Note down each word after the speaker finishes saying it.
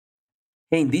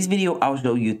Hey, in this video, I'll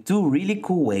show you two really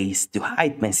cool ways to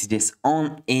hide messages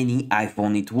on any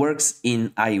iPhone. It works in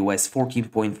iOS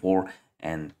 14.4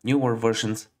 and newer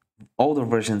versions, older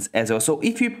versions as well. So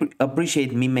if you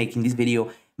appreciate me making this video,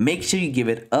 make sure you give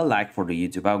it a like for the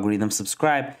YouTube algorithm,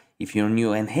 subscribe if you're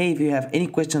new, and hey, if you have any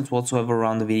questions whatsoever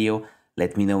around the video,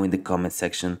 let me know in the comment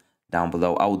section down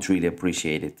below. I would really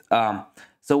appreciate it.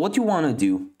 So what you want to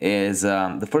do is,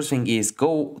 the first thing is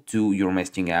go to your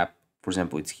messaging app. For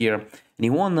example, it's here, and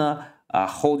you wanna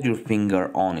hold your finger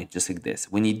on it just like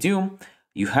this. When you do,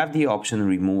 you have the option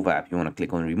remove app. You wanna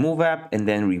click on remove app and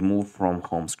then remove from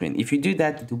home screen. If you do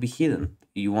that, it will be hidden.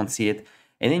 You won't see it,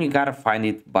 and then you gotta find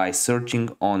it by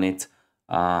searching on it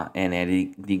and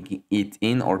editing it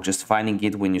in, or just finding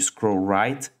it when you scroll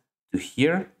right to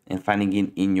here and finding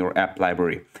it in your app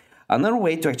library. Another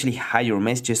way to actually hide your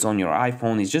messages on your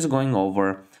iPhone is just going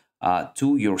over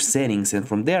to your settings, and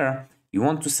from there you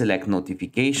want to select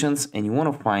notifications and you want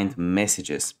to find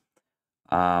messages.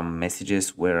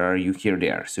 Messages, where are you? Here they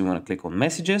are. So you want to click on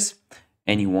messages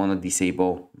and you want to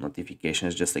disable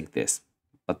notifications just like this.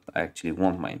 But I actually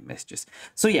want my messages.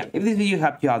 So yeah, if this video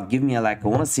helped you out, give me a like. I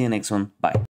want to see you next one. Bye.